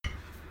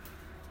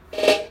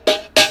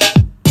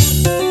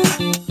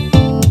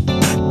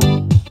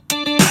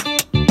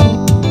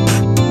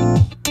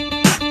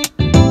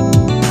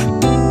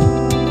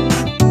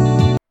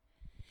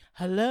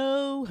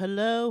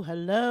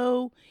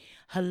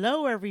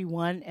Hello,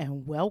 everyone,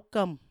 and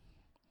welcome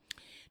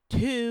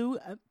to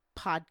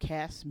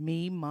podcast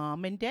Me,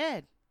 Mom, and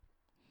Dad.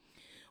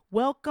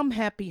 Welcome,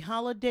 happy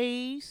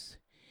holidays.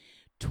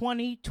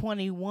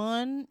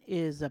 2021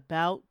 is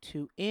about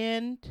to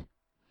end,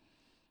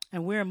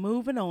 and we're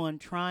moving on,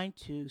 trying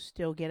to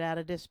still get out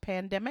of this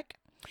pandemic.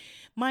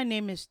 My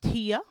name is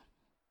Tia.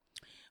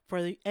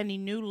 For any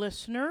new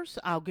listeners,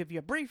 I'll give you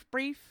a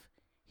brief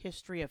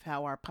history of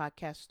how our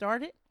podcast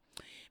started.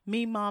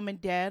 Me, Mom,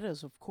 and Dad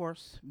is, of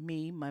course,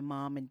 me, my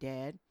mom, and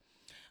dad.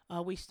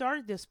 We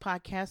started this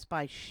podcast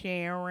by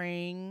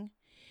sharing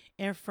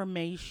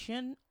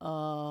information,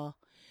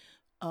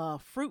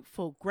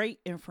 fruitful, great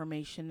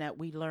information that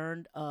we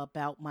learned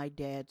about my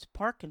dad's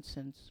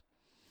Parkinson's.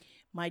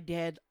 My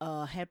dad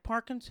had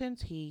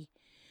Parkinson's. He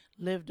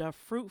lived a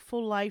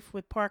fruitful life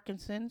with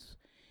Parkinson's.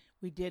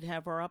 We did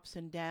have our ups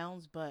and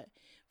downs, but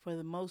for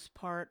the most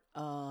part,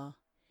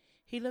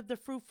 he lived a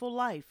fruitful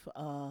life.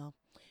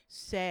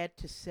 Sad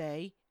to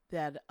say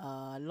that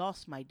I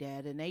lost my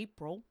dad in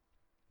April.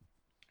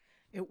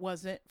 It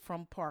wasn't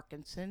from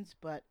Parkinson's,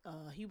 but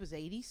he was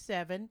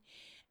 87,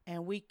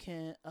 and we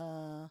can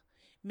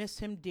miss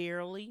him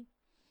dearly.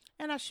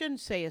 And I shouldn't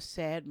say it's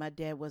sad. My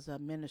dad was a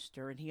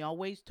minister, and he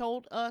always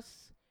told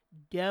us,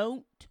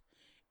 don't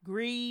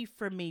grieve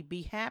for me.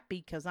 Be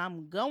happy because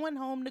I'm going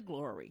home to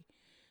glory.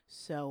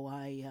 So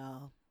I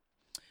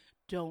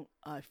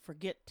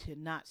forget to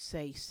not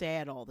say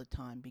sad all the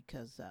time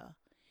because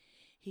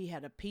he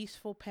had a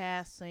peaceful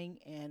passing,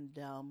 and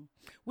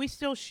we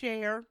still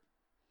share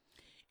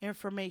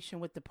information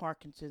with the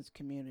Parkinson's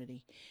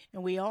community.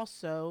 And we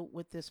also,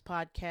 with this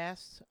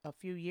podcast, a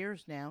few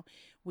years now,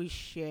 we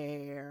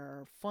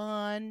share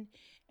fun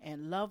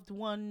and loved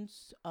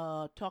ones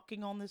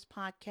talking on this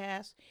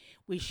podcast.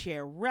 We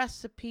share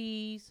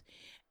recipes,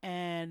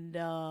 and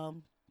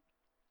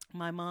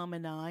my mom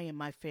and I and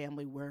my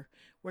family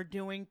we're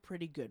doing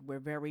pretty good. We're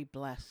very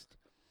blessed.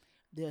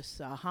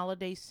 This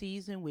holiday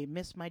season, we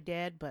miss my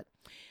dad, but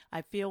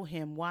I feel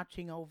him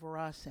watching over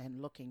us and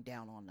looking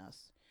down on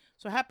us.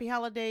 So happy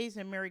holidays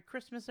and Merry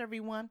Christmas,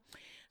 everyone.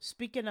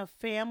 Speaking of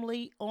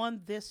family,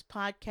 on this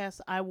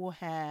podcast, I will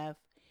have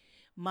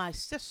my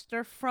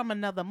sister from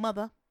another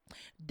mother,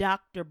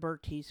 Dr.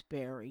 Bertice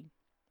Berry.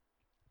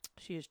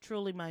 She is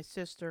truly my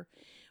sister.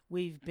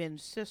 We've been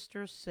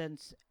sisters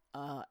since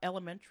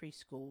elementary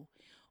school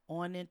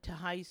on into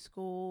high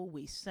school.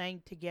 We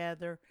sang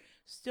together,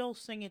 still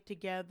sing it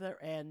together,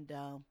 and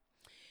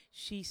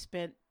she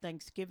spent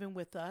Thanksgiving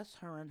with us,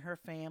 her and her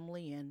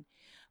family, and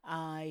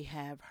I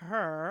have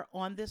her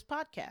on this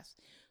podcast.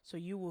 So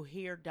you will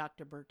hear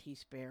Dr.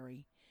 Bertice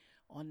Berry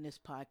on this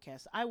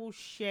podcast. I will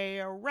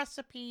share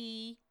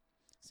recipe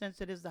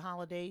since it is the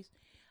holidays.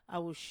 I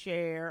will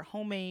share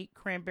homemade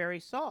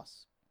cranberry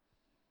sauce,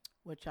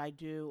 which I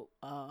do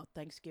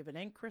Thanksgiving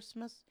and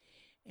Christmas,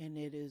 and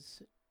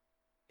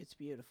it's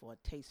beautiful. It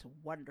tastes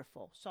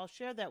wonderful. So I'll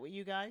share that with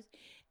you guys,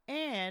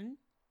 and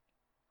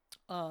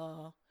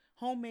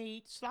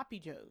homemade sloppy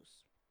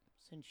joes,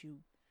 since you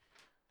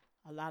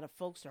a lot of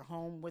folks are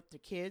home with the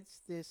kids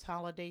this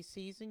holiday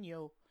season.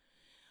 Your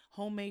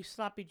homemade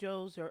sloppy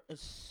joes are is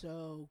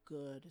so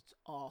good. It's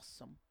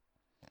awesome.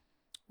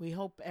 We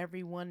hope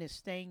everyone is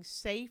staying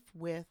safe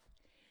with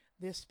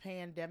this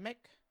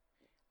pandemic.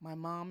 My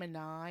mom and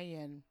I,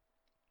 and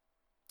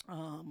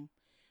um,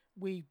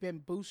 we've been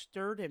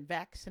boosted and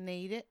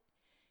vaccinated,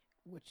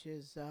 which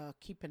is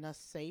keeping us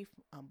safe.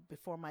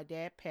 Before my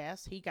dad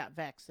passed, he got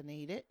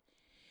vaccinated.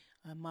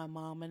 My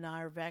mom and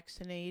I are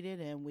vaccinated,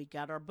 and we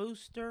got our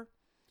booster.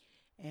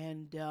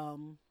 And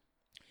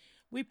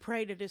we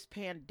pray that this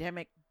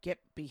pandemic get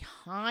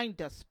behind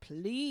us,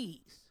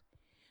 please.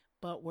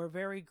 But we're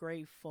very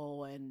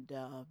grateful and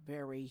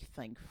very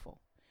thankful.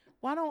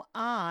 Why don't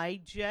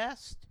I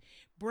just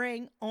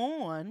bring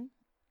on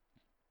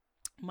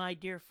my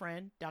dear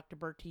friend, Dr.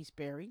 Bertice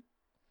Berry?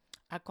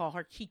 I call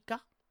her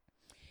Chica.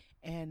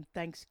 And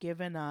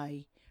Thanksgiving,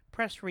 I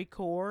press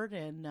record,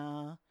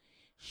 and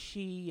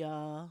she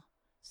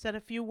said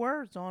a few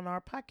words on our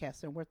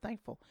podcast, and we're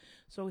thankful.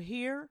 So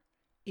here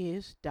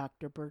is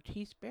Dr.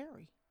 Bertice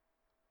Berry.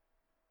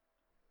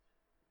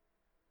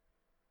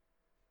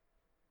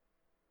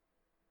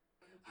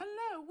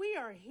 Hello, we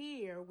are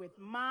here with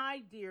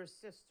my dear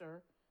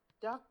sister,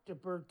 Dr.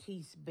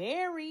 Bertice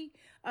Berry,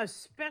 a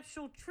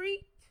special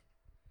treat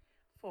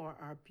for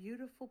our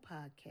beautiful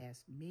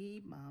podcast,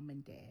 Me, Mom,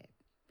 and Dad.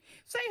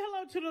 Say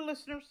hello to the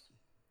listeners.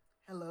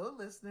 Hello,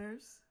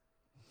 listeners.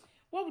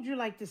 What would you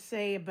like to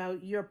say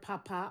about your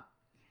papa?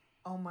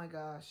 Oh my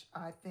gosh,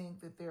 I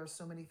think that there are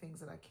so many things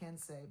that I can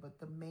say, but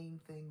the main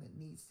thing that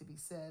needs to be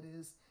said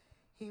is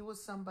he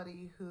was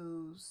somebody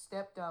who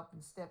stepped up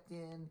and stepped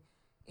in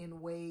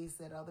ways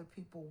that other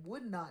people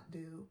would not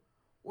do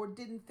or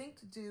didn't think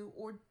to do,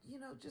 or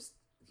just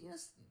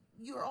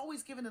you're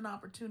always given an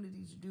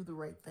opportunity to do the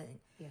right thing.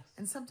 Yes.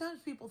 And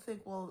sometimes people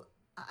think, well,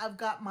 I've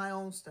got my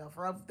own stuff,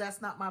 or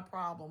that's not my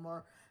problem,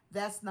 or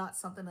that's not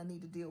something I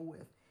need to deal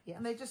with. Yes.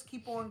 And they just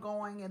keep on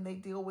going and they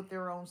deal with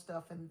their own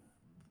stuff, and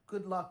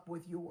good luck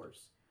with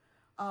yours.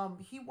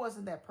 He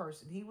wasn't that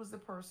person. He was the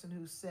person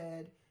who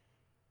said,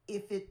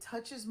 if it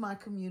touches my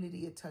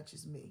community, it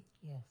touches me.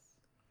 Yes.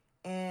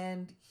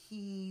 And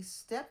he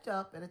stepped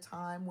up at a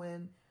time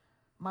when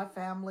my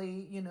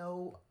family,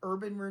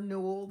 urban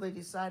renewal, they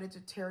decided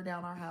to tear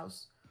down our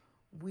house.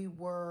 We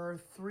were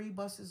 3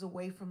 buses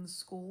away from the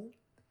school,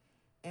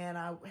 and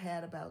I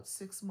had about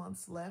 6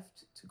 months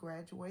left to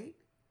graduate.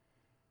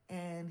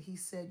 And he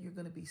said, you're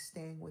going to be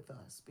staying with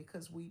us,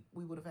 because we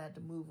would have had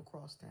to move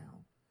across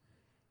town.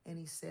 And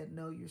he said,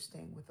 no, you're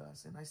staying with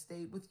us. And I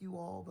stayed with you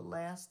all the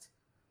last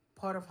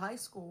part of high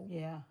school.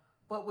 Yeah.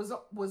 But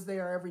was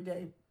there every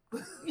day.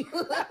 Every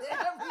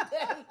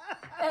day.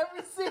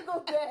 Every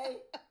single day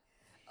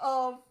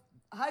of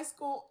high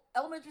school,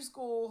 elementary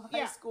school,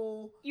 high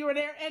school. You were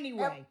there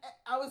anyway.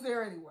 I was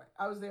there anyway.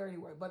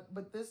 But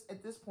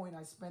at this point,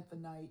 I spent the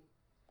night,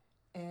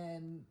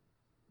 and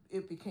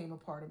it became a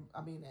part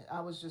of,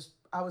 I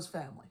was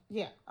family.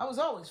 Yeah. I was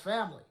always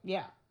family.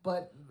 Yeah.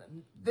 But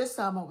this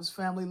time I was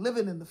family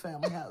living in the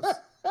family house.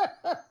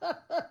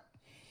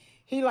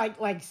 He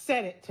like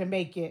said it to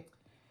make it.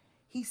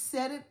 He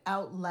said it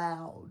out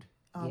loud.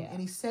 And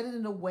he said it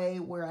in a way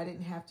where I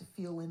didn't have to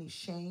feel any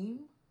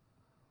shame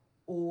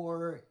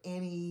or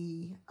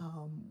any,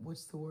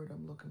 what's the word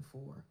I'm looking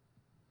for?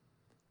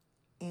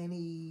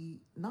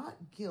 Any, not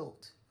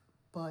guilt,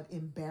 but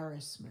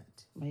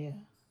embarrassment. Yeah.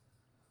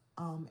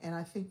 And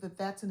I think that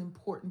that's an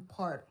important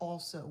part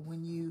also.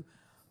 When you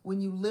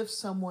lift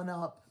someone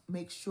up,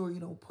 make sure you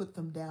don't put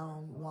them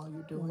down while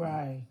you're doing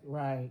it.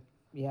 Right.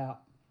 Yeah.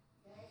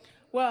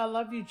 Well, I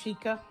love you,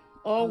 Chica.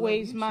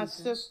 Always my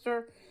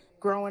sister,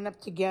 growing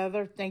up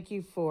together. Thank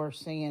you for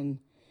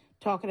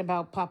talking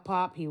about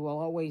Pop. He will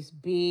always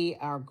be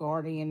our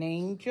guardian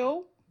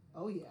angel.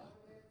 Oh, yeah.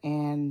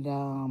 And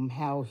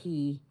how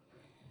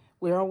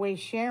we're always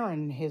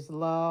sharing his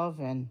love.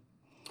 And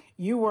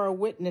you were a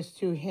witness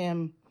to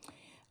him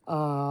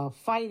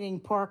fighting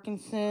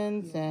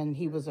Parkinson's, and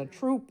he was a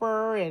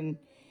trooper, and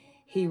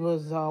he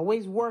was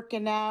always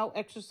working out,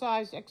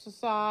 exercise,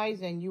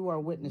 and you are a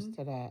witness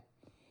to that.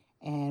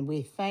 And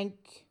we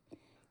thank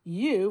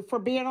you for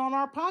being on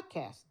our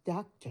podcast,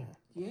 Dr.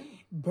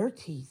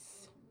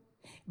 Bertice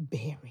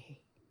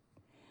Berry.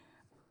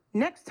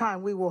 Next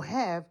time we will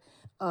have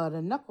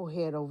the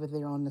knucklehead over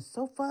there on the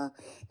sofa,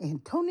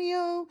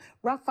 Antonio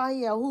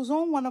Raphael, who's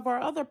on one of our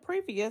other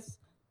previous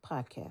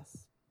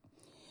podcasts.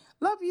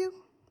 Love you.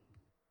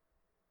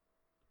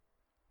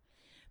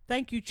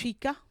 Thank you,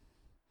 Chica.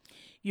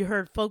 You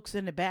heard folks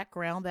in the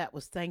background. That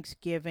was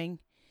Thanksgiving.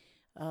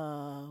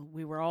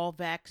 We were all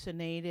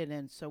vaccinated,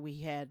 and so we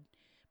had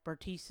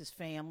Bertice's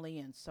family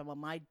and some of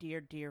my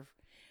dear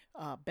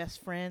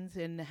best friends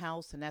in the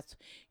house. And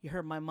you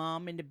heard my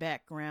mom in the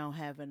background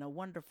having a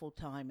wonderful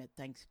time at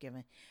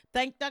Thanksgiving.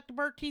 Thank Dr.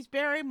 Bertice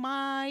Berry,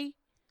 my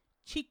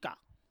Chica.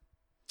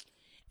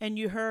 And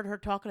you heard her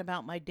talking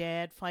about my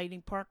dad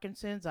fighting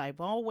Parkinson's. I've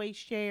always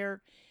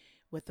shared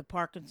with the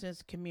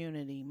Parkinson's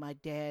community. My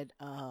dad,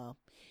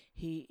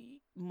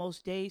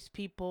 most days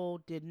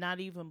people did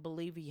not even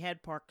believe he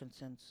had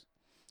Parkinson's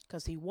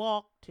because he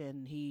walked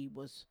and he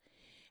was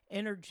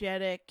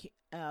energetic.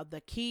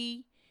 The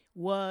key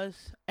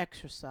was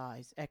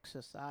exercise.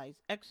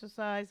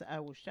 I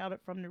will shout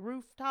it from the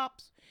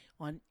rooftops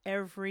on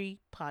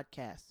every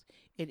podcast.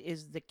 It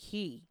is the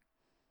key.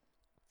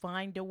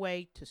 Find a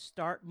way to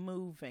start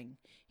moving.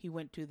 He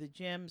went to the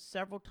gym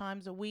several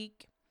times a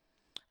week.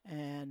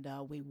 And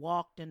we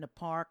walked in the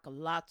park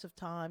lots of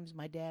times,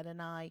 my dad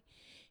and I.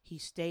 He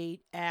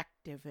stayed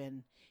active,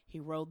 and he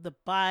rode the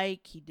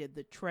bike. He did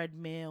the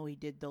treadmill. He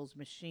did those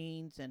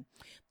machines. And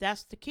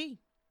that's the key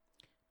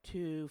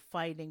to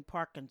fighting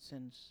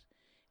Parkinson's.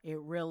 It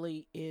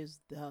really is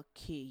the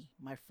key,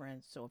 my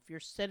friends. So if you're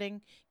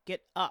sitting,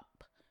 get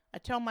up. I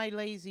tell my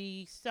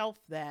lazy self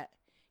that.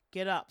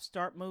 Get up.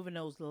 Start moving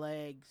those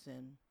legs.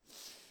 And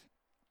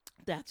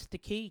that's the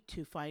key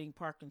to fighting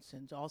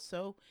Parkinson's.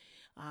 Also,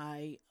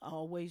 I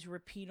always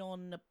repeat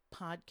on the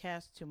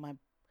podcast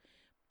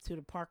to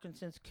the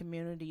Parkinson's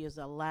community is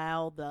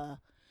allow the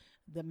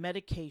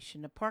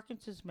medication. The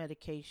Parkinson's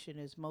medication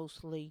is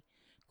mostly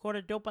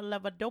carbidopa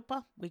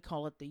levodopa. We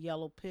call it the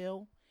yellow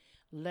pill.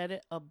 Let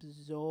it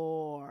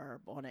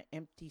absorb on an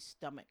empty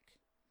stomach.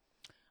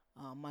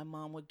 My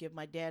mom would give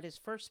my dad his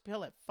first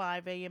pill at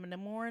 5 a.m. in the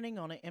morning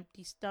on an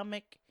empty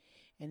stomach,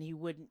 and he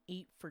wouldn't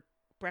eat for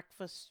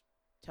breakfast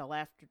till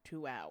after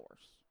 2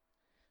 hours.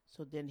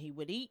 So then he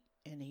would eat,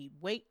 and he'd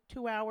wait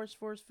 2 hours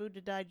for his food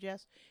to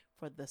digest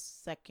for the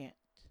second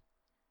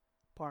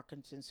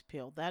Parkinson's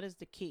pill. That is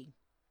the key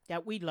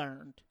that we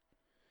learned.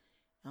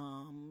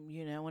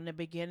 In the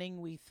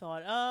beginning we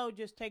thought,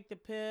 just take the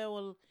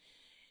pill,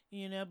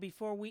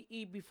 before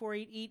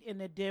he'd eat,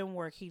 and it didn't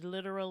work.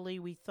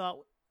 We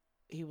thought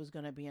he was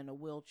going to be in a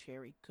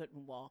wheelchair. He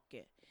couldn't walk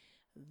it.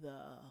 The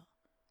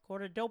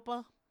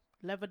carbidopa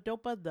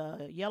levodopa,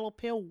 the yellow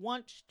pill,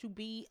 wants to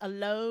be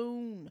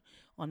alone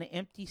on an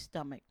empty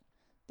stomach.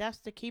 That's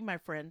the key, my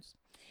friends.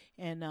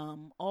 And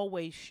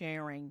always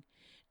sharing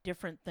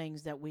different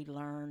things that we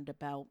learned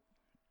about.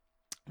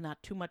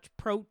 Not too much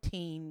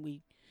protein.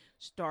 We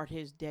start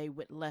his day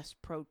with less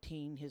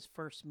protein, his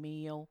first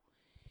meal,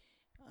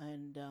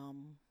 and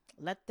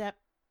let that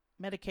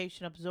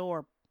medication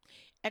absorb.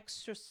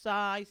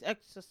 Exercise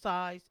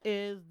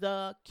is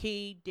the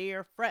key,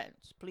 dear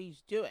friends.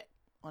 Please do it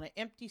on an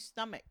empty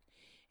stomach.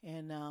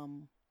 And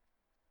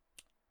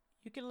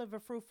you can live a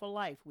fruitful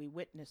life. We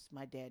witnessed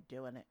my dad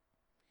doing it.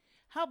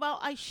 How about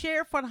I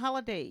share for the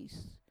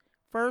holidays?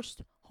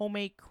 First,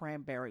 homemade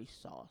cranberry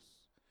sauce.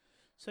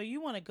 So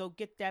you want to go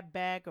get that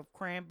bag of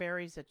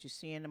cranberries that you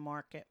see in the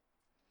market.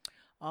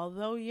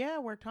 Although, yeah,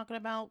 we're talking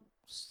about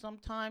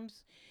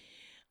sometimes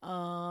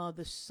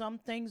the some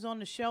things on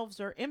the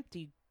shelves are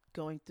empty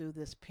going through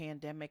this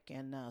pandemic,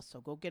 and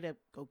so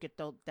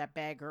that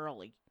bag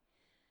early.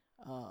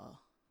 Uh,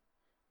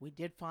 we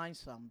did find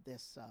some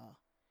this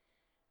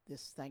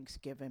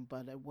Thanksgiving,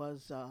 but it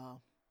was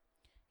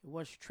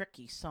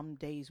tricky. Some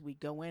days we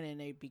go in and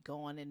they'd be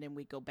gone, and then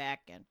we go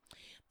back, and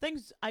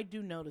things I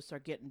do notice are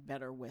getting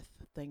better with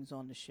things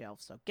on the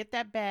shelf. So get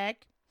that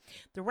bag.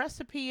 The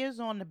recipe is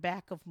on the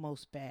back of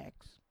most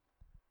bags,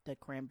 the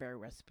cranberry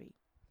recipe.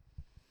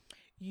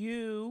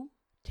 You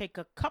take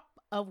a cup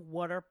of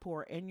water,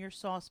 pour in your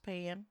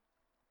saucepan,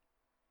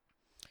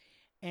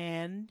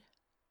 and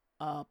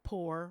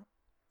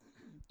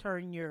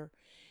turn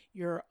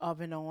your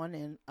oven on,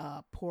 and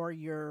pour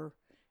your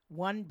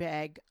one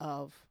bag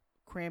of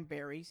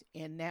cranberries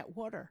in that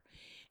water,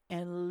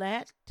 and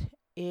let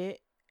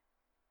it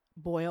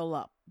boil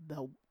up,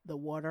 the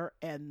water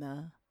and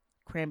the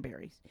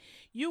cranberries.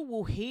 You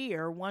will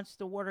hear, once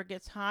the water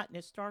gets hot and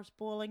it starts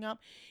boiling up,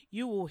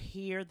 you will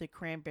hear the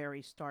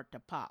cranberries start to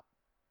pop.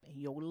 And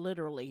you'll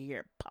literally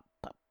hear pop,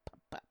 pop, pop,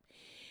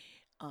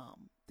 pop.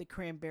 The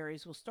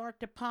cranberries will start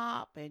to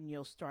pop, and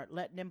you'll start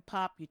letting them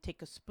pop. You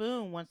take a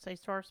spoon once they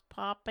start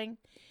popping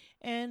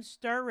and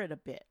stir it a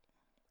bit,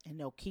 and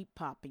they'll keep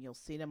popping. You'll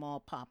see them all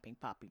popping,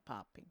 popping,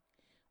 popping.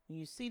 When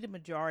you see the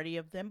majority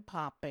of them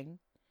popping,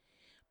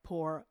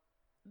 pour.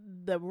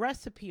 The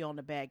recipe on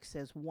the bag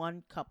says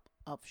 1 cup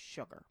of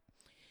sugar.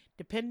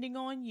 Depending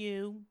on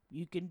you,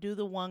 you can do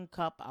the 1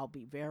 cup. I'll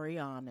be very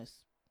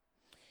honest.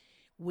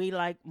 We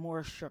like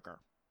more sugar.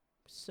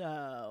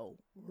 So,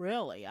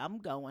 really, I'm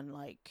going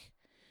like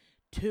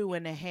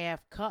 2.5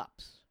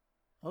 cups.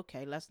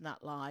 Okay, let's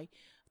not lie.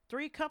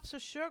 3 cups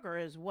of sugar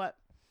is what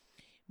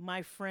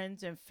my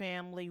friends and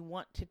family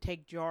want to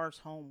take jars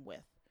home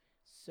with.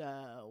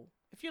 So,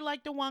 if you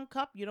like the 1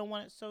 cup, you don't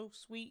want it so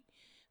sweet,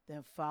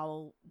 then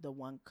follow the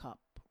 1 cup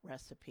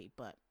recipe.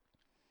 But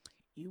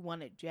you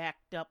want it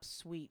jacked up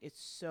sweet.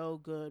 It's so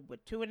good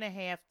with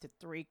 2.5 to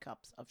 3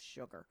 cups of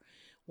sugar.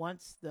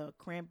 Once the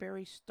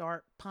cranberries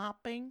start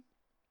popping,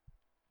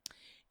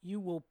 you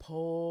will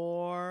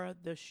pour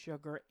the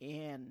sugar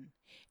in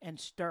and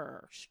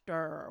stir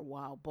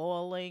while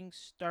boiling.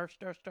 Stir,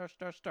 stir, stir,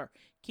 stir, stir.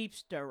 Keep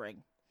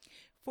stirring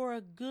for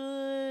a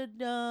good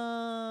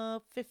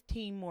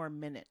 15 more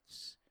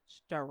minutes,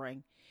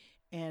 stirring,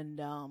 and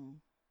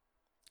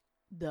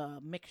the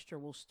mixture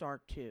will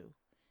start to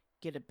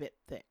get a bit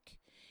thick.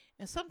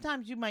 And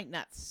sometimes you might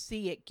not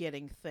see it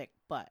getting thick,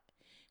 but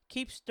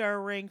keep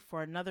stirring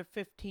for another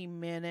 15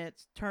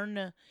 minutes. Turn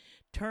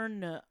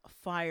the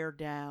fire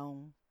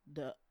down,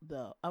 the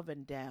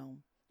oven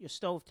down, your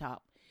stovetop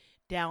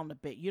down a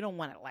bit. You don't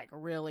want it like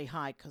really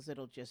high because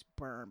it'll just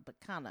burn, but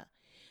kind of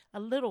a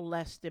little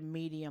less than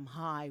medium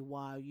high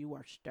while you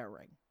are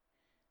stirring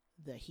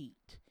the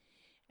heat.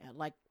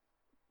 Like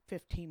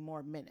 15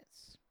 more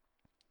minutes.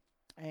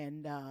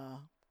 And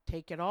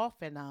take it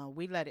off, and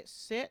we let it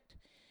sit,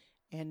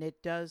 and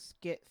it does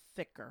get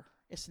thicker.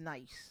 It's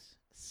nice.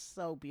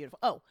 So beautiful.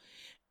 Oh,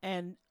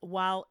 and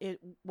while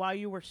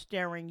you were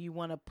stirring, you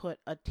want to put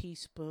a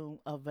teaspoon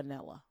of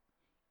vanilla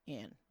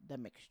in the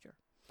mixture.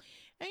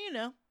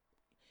 And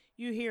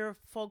you hear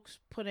folks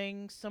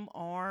putting some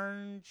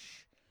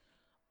orange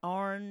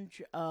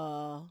peelings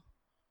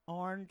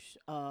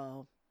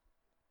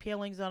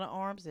on the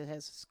arms. It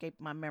has escaped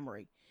my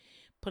memory.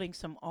 Putting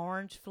some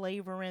orange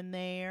flavor in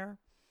there.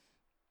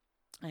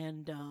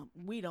 And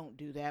we don't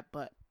do that,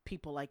 but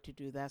people like to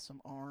do that.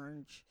 Some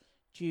orange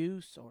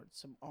juice or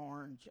some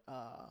orange,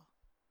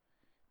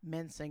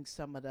 mincing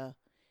some of the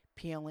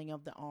peeling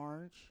of the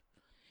orange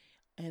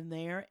in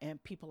there.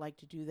 And people like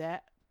to do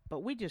that.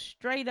 But we just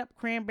straight up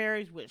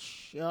cranberries with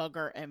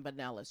sugar and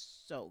vanilla.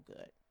 So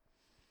good.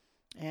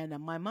 And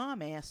my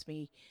mom asked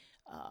me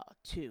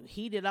to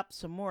heat it up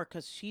some more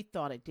because she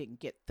thought it didn't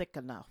get thick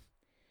enough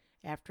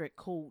after it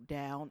cooled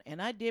down.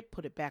 And I did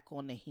put it back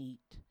on the heat.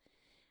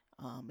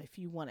 If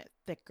you want it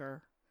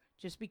thicker,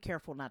 just be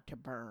careful not to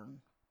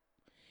burn.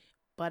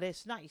 But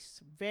it's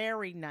nice.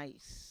 Very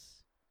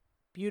nice.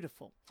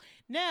 Beautiful.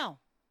 Now,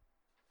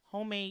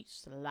 homemade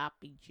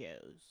sloppy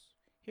joes.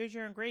 Here's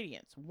your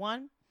ingredients.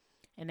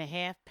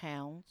 1.5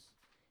 pounds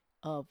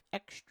of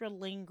extra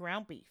lean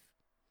ground beef.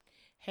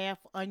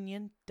 Half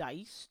onion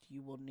diced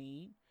you will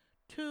need.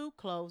 2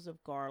 cloves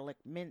of garlic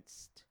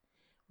minced.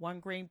 1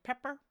 green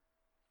pepper.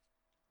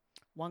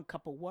 1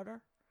 cup of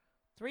water.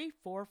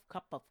 3/4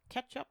 cup of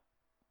ketchup.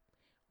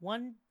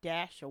 1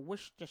 dash of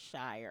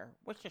Worcestershire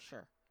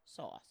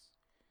sauce.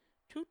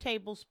 2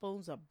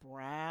 tablespoons of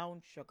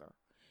brown sugar,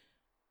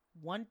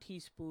 1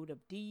 teaspoon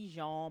of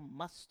Dijon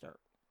mustard,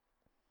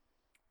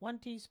 1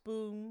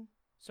 teaspoon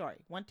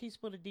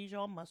of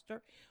Dijon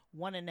mustard,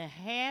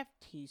 1.5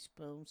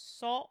 teaspoons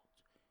salt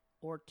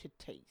or to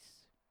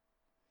taste,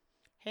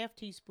 half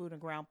teaspoon of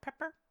ground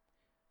pepper,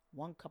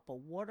 1 cup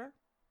of water,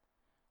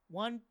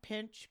 1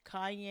 pinch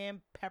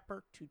cayenne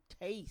pepper to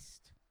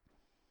taste.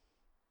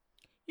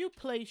 You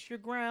place your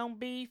ground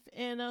beef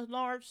in a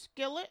large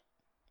skillet.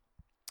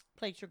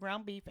 Place your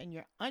ground beef and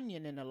your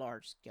onion in a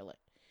large skillet.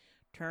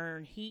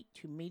 Turn heat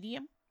to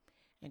medium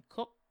and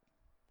cook.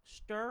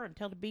 Stir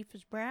until the beef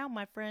is brown,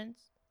 my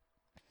friends,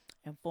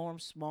 and form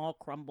small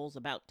crumbles.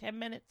 About 10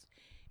 minutes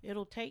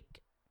it'll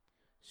take.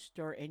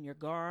 Stir in your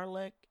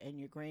garlic and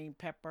your green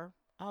pepper.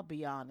 I'll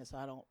be honest,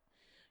 I don't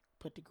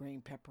put the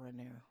green pepper in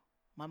there.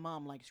 My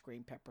mom likes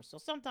green pepper, so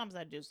sometimes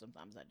I do,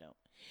 sometimes I don't.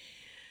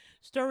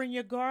 Stir in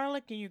your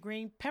garlic and your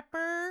green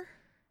pepper.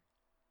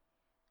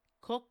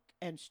 Cook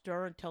and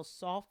stir until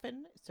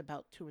softened. It's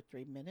about 2 or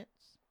 3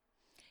 minutes.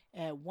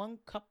 Add 1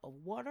 cup of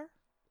water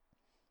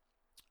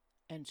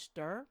and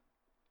stir,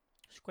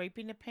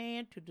 scraping the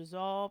pan to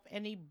dissolve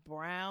any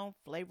brown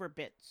flavor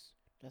bits.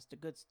 That's the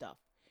good stuff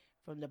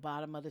from the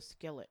bottom of the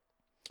skillet.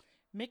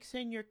 Mix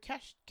in your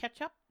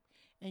ketchup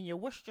and your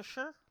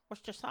Worcestershire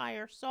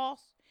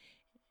sauce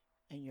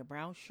and your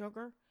brown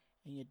sugar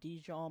and your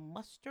Dijon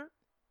mustard,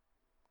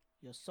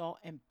 your salt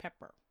and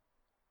pepper.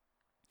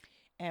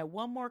 Add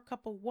 1 more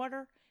cup of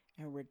water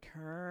and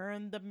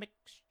return the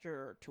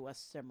mixture to a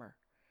simmer.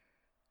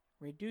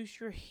 Reduce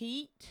your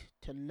heat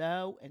to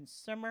low and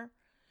simmer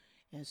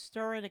and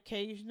stir it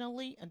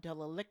occasionally until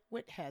the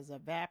liquid has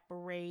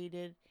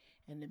evaporated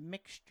and the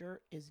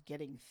mixture is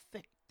getting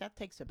thick. That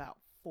takes about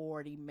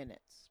 40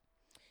 minutes.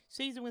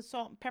 Season with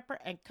salt and pepper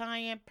and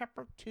cayenne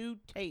pepper to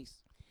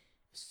taste.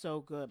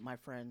 So good, my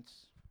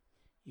friends.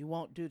 You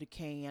won't do the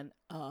cayenne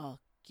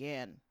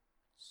again.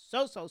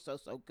 So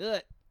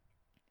good.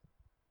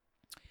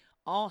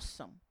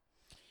 Awesome.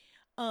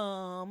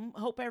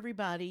 Hope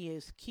everybody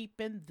is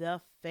keeping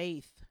the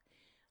faith.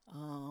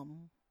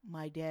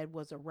 My dad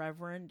was a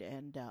reverend,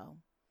 and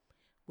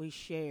we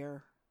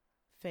share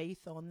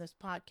faith on this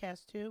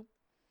podcast too.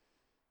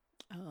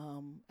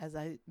 As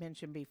I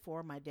mentioned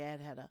before, my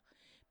dad had a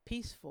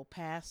peaceful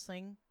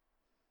passing.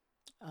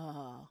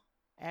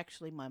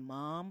 Actually, my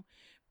mom,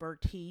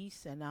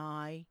 Bertice, and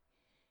I,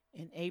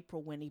 in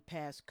April when he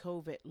passed,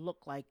 COVID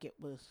looked like it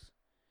was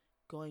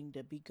going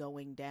to be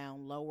going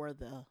down, lower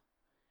the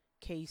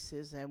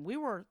cases, and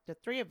the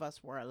 3 of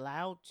us were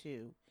allowed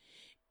to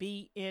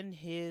be in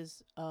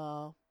his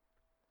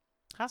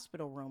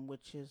hospital room,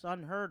 which is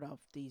unheard of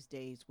these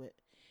days with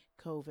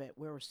COVID.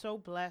 We were so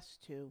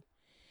blessed to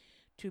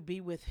be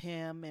with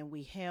him, and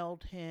we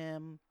held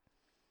him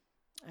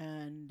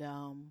and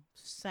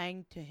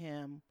sang to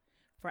him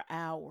for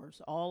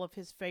hours, all of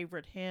his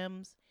favorite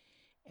hymns,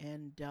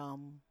 and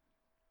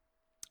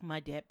my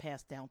dad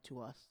passed down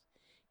to us.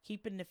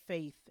 Keeping the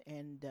faith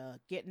and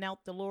getting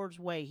out the Lord's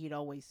way, he'd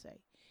always say.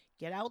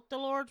 Get out the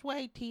Lord's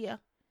way, Tia.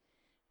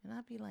 And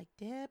I'd be like,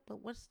 Dad,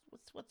 but what's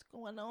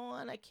going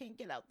on? I can't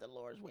get out the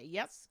Lord's way.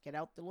 Yes, get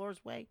out the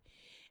Lord's way.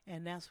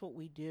 And that's what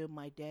we do.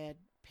 My dad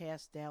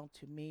passed down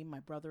to me, my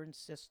brother and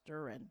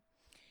sister, and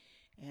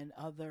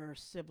other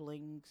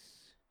siblings,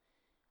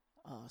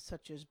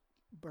 such as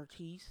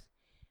Bertice.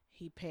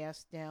 He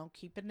passed down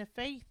keeping the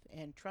faith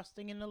and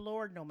trusting in the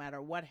Lord no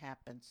matter what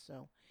happens.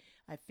 So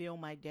I feel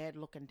my dad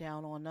looking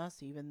down on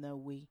us, even though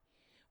we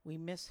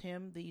miss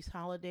him these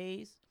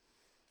holidays.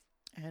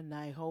 And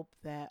I hope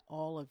that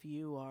all of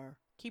you are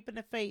keeping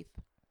the faith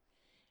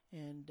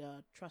and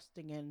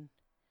trusting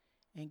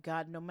in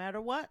God no matter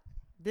what.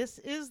 This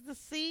is the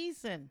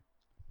season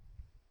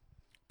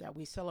that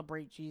we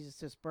celebrate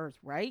Jesus' birth,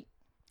 right?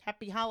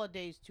 Happy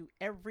holidays to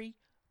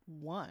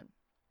everyone.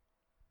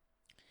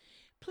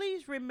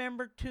 Please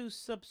remember to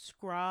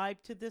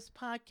subscribe to this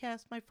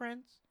podcast, my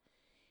friends,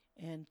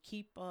 and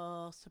keep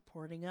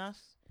supporting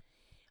us.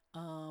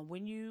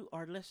 When you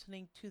are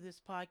listening to this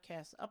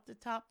podcast, up the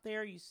top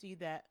there, you see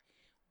that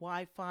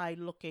Wi-Fi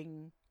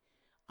looking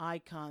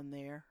icon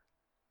there,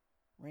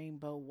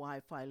 rainbow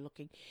Wi-Fi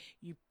looking.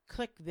 You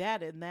click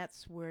that, and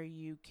that's where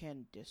you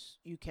can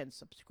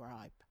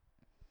subscribe.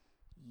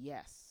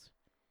 Yes.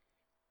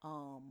 I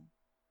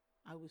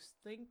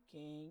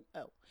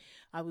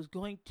was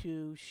going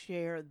to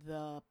share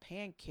the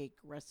pancake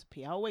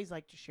recipe. I always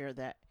like to share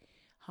that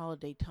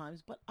holiday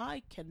times, but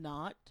I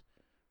cannot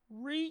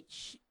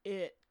reach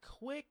it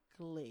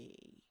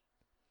quickly.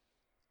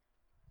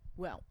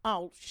 Well,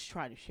 I'll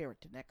try to share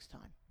it the next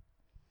time.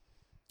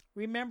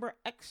 Remember,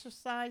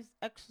 exercise,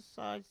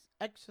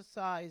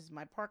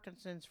 my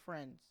Parkinson's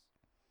friends.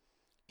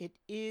 It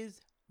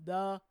is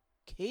the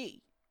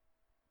key.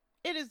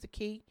 It is the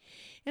key.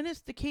 And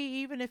it's the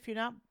key even if you're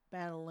not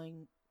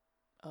battling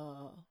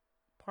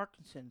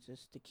Parkinson's.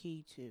 It's the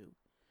key to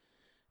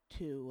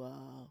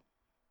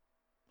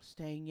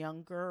staying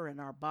younger and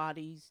our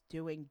bodies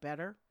doing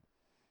better.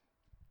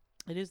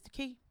 It is the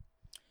key.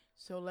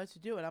 So let's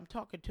do it. I'm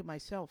talking to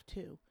myself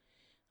too.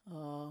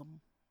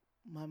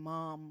 my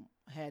mom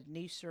had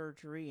knee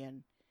surgery,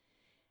 and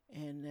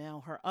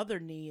now her other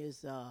knee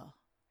is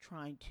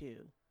trying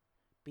to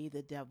be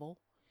the devil.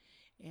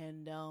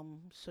 And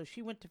so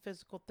she went to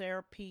physical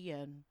therapy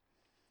and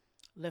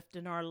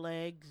lifting our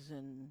legs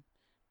and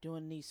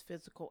doing these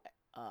physical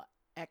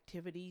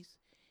activities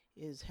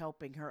is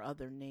helping her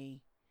other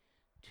knee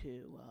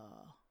to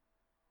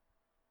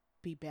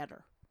be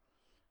better,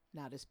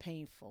 not as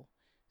painful.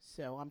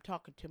 So I'm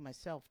talking to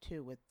myself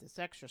too with this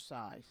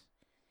exercise.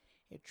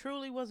 It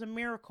truly was a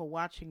miracle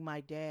watching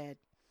my dad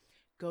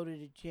go to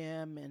the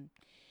gym, and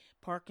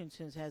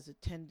Parkinson's has a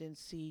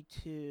tendency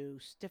to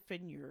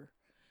stiffen your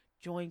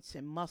joints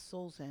and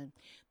muscles, and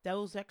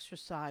those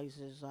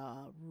exercises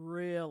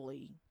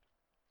really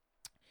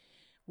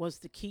was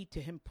the key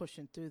to him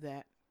pushing through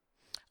that.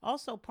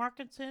 Also,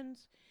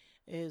 Parkinson's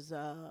is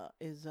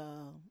is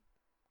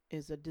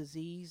a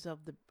disease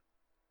of the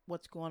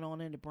what's going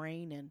on in the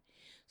brain, and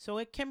so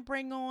it can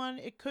bring on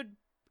it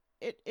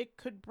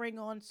could bring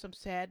on some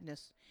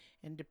sadness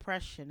and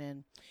depression,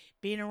 and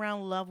being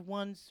around loved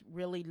ones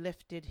really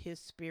lifted his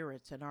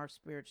spirits and our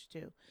spirits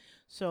too.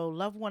 So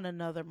love one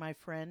another, my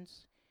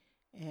friends,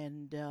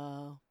 and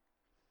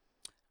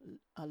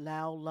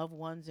allow loved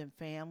ones and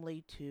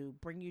family to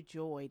bring you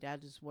joy.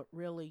 That is what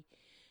really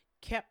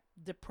kept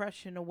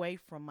depression away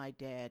from my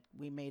dad.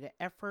 We made an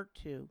effort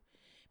to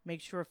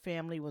make sure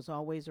family was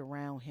always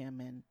around him,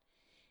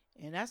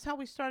 and that's how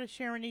we started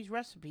sharing these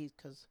recipes,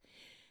 because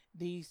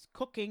these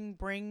cooking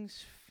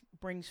brings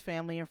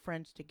family and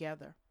friends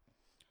together.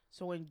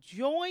 So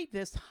enjoy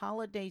this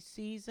holiday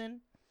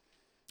season,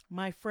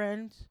 my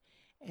friends,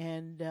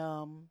 and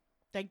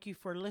thank you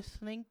for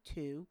listening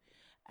to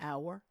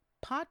our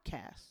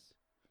podcast.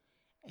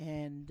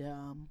 And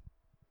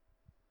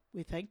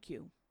we thank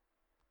you.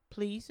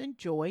 Please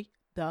enjoy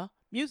the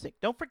music.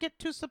 Don't forget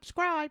to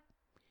subscribe.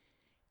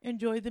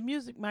 Enjoy the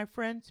music, my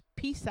friends.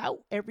 Peace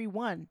out,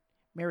 everyone.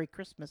 Merry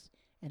Christmas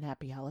and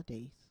happy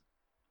holidays.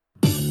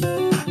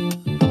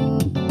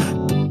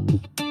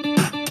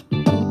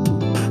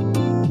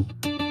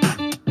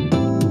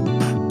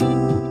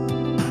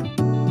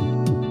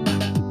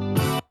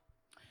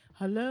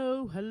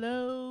 Hello,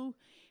 hello,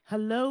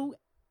 hello,